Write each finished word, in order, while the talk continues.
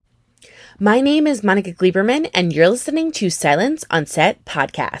My name is Monica Gleiberman, and you're listening to Silence on Set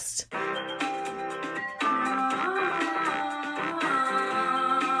podcast.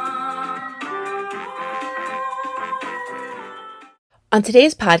 On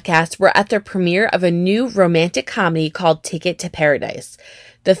today's podcast, we're at the premiere of a new romantic comedy called Ticket to Paradise.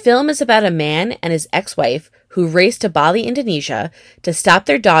 The film is about a man and his ex-wife who race to Bali, Indonesia, to stop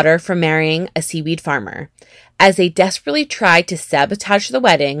their daughter from marrying a seaweed farmer. As they desperately try to sabotage the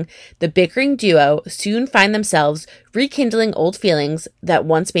wedding, the bickering duo soon find themselves rekindling old feelings that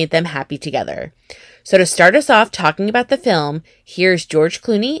once made them happy together. So to start us off talking about the film, here's George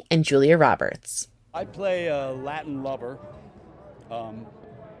Clooney and Julia Roberts. I play a Latin lover.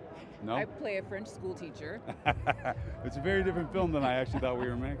 No? I play a French school teacher. It's a very different film than I actually thought we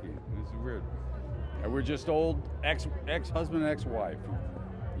were making. It's weird. We're just old ex-husband and ex-wife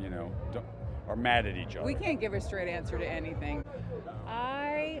who, are mad at each other. We can't give a straight answer to anything.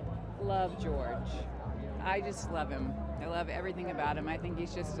 I love George. I just love him. I love everything about him. I think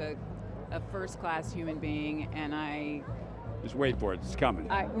he's just a first-class human being, and I... Just wait for it. It's coming.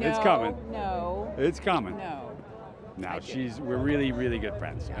 No, it's coming. No. It's coming. No. Now, we're really, really good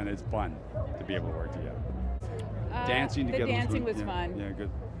friends, and it's fun to be able to work together. Dancing together. The dancing was fun. Yeah, good.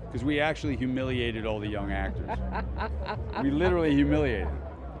 Because we actually humiliated all the young actors. We literally humiliated them.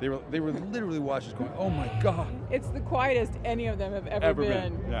 They were literally watching us going, oh my God. It's the quietest any of them have ever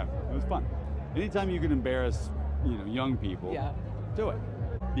been. Yeah, it was fun. Anytime you can embarrass, young people, do it.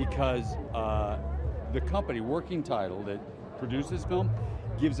 Because the company, Working Title, that produced this film,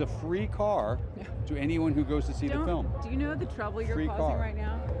 gives a free car to anyone who goes to see the film. Do you know the trouble you're Free causing car. right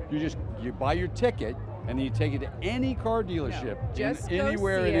now? You buy your ticket and then you take it to any car dealership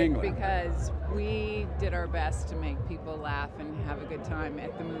anywhere in England. Because we did our best to make people laugh and have a good time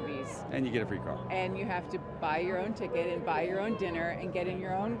at the movies. And you get a free car. And you have to buy your own ticket and buy your own dinner and get in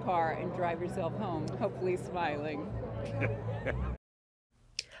your own car and drive yourself home, hopefully smiling.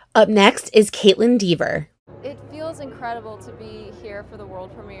 Up next is Caitlin Dever. It feels incredible to be here for the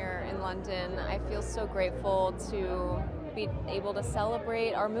world premiere in London. I feel so grateful to be able to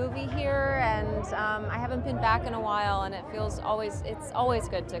celebrate our movie here, and I haven't been back in a while, and it's always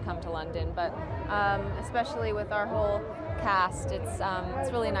good to come to London, but especially with our whole cast,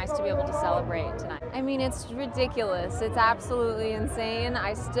 it's really nice to be able to celebrate tonight. I mean, it's ridiculous. It's absolutely insane.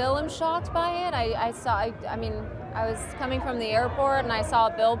 I still am shocked by it. I was coming from the airport and I saw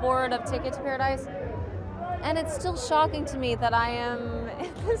a billboard of Ticket to Paradise. And it's still shocking to me that I am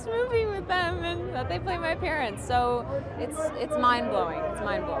in this movie with them and that they play my parents. So it's mind-blowing. It's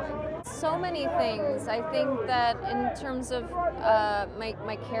mind-blowing. So many things. I think that in terms of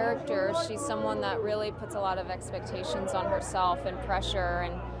my character, she's someone that really puts a lot of expectations on herself and pressure,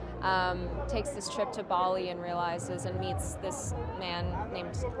 and takes this trip to Bali and realizes and meets this man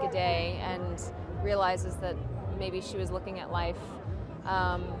named G'day and realizes that maybe she was looking at life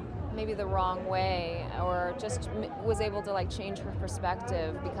maybe the wrong way, or just was able to change her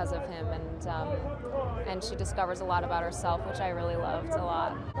perspective because of him, and she discovers a lot about herself, which I really loved a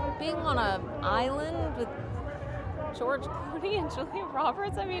lot. Being on an island with George Clooney and Julia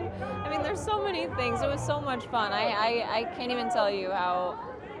Roberts, I mean there's so many things. It was so much fun. I can't even tell you how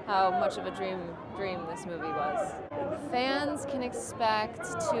much of a dream this movie was. Fans can expect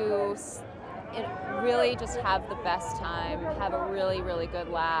to really just have the best time, have a really, really good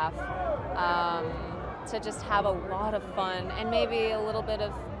laugh, to just have a lot of fun and maybe a little bit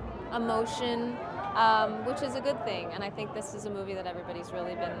of emotion, which is a good thing. And I think this is a movie that everybody's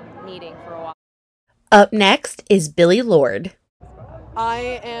really been needing for a while. Up next is Billie Lourd.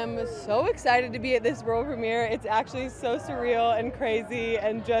 I am so excited to be at this world premiere. It's actually so surreal and crazy,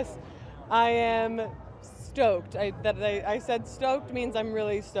 and I am stoked. I said stoked means I'm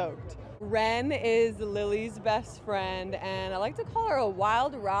really stoked. Ren is Lily's best friend, and I like to call her a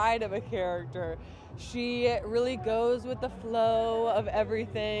wild ride of a character. She really goes with the flow of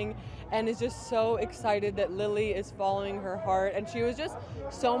everything and is just so excited that Lily is following her heart, and she was just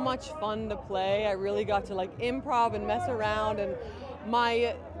so much fun to play. I really got to improv and mess around, and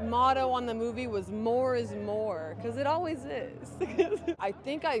my motto on the movie was more is more, because it always is. I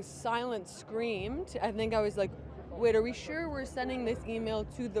think I silent screamed. I think I was like, wait, are we sure we're sending this email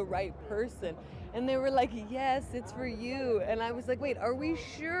to the right person? And they were like, yes, it's for you. And I was like, wait, are we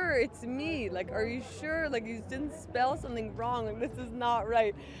sure it's me? Are you sure? You didn't spell something wrong. This is not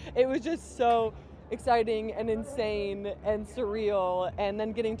right. It was just so exciting and insane and surreal, and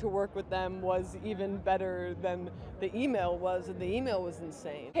then getting to work with them was even better than the email was, and the email was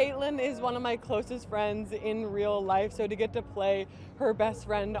insane. Caitlin is one of my closest friends in real life, so to get to play her best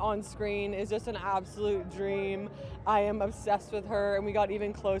friend on screen is just an absolute dream. I am obsessed with her, and we got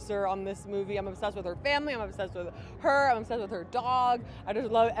even closer on this movie. I'm obsessed with her family, I'm obsessed with her, I'm obsessed with her dog. I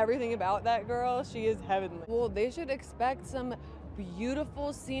just love everything about that girl. She is heavenly. Well, they should expect some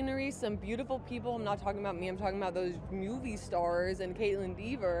beautiful scenery, some beautiful people. I'm not talking about me, I'm talking about those movie stars and Caitlin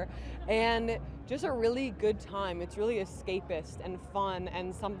Dever, and just a really good time. It's really escapist and fun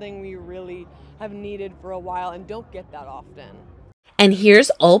and something we really have needed for a while and don't get that often. And here's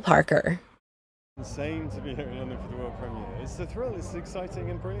Ol Parker. Insane to be here in London for the world premiere. It's a thrill, it's exciting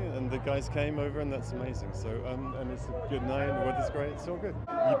and brilliant, and the guys came over and that's amazing. So, and it's a good night, the weather's great, it's all good.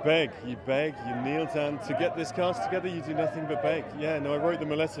 You beg, you kneel down. To get this cast together, you do nothing but beg. Yeah, no, I wrote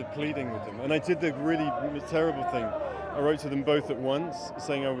them a letter pleading with them, and I did the really terrible thing. I wrote to them both at once,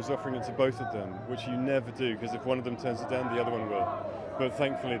 saying I was offering it to both of them, which you never do, because if one of them turns it down, the other one will. But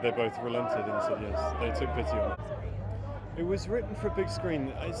thankfully, they both relented and said yes. They took pity on it. It was written for a big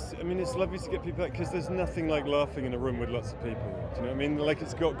screen. I mean, it's lovely to get people back, because there's nothing like laughing in a room with lots of people. Do you know what I mean? Like,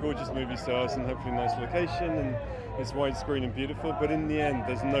 it's got gorgeous movie stars and hopefully nice location, and it's widescreen and beautiful, but in the end,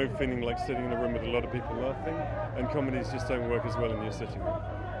 there's no feeling like sitting in a room with a lot of people laughing, and comedies just don't work as well in your sitting room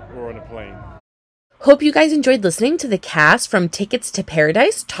or on a plane. Hope you guys enjoyed listening to the cast from Tickets to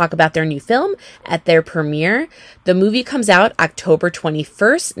Paradise talk about their new film at their premiere. The movie comes out October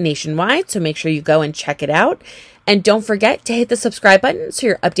 21st nationwide, so make sure you go and check it out. And don't forget to hit the subscribe button so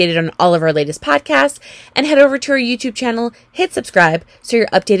you're updated on all of our latest podcasts, and head over to our YouTube channel, hit subscribe so you're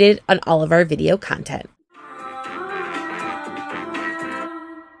updated on all of our video content.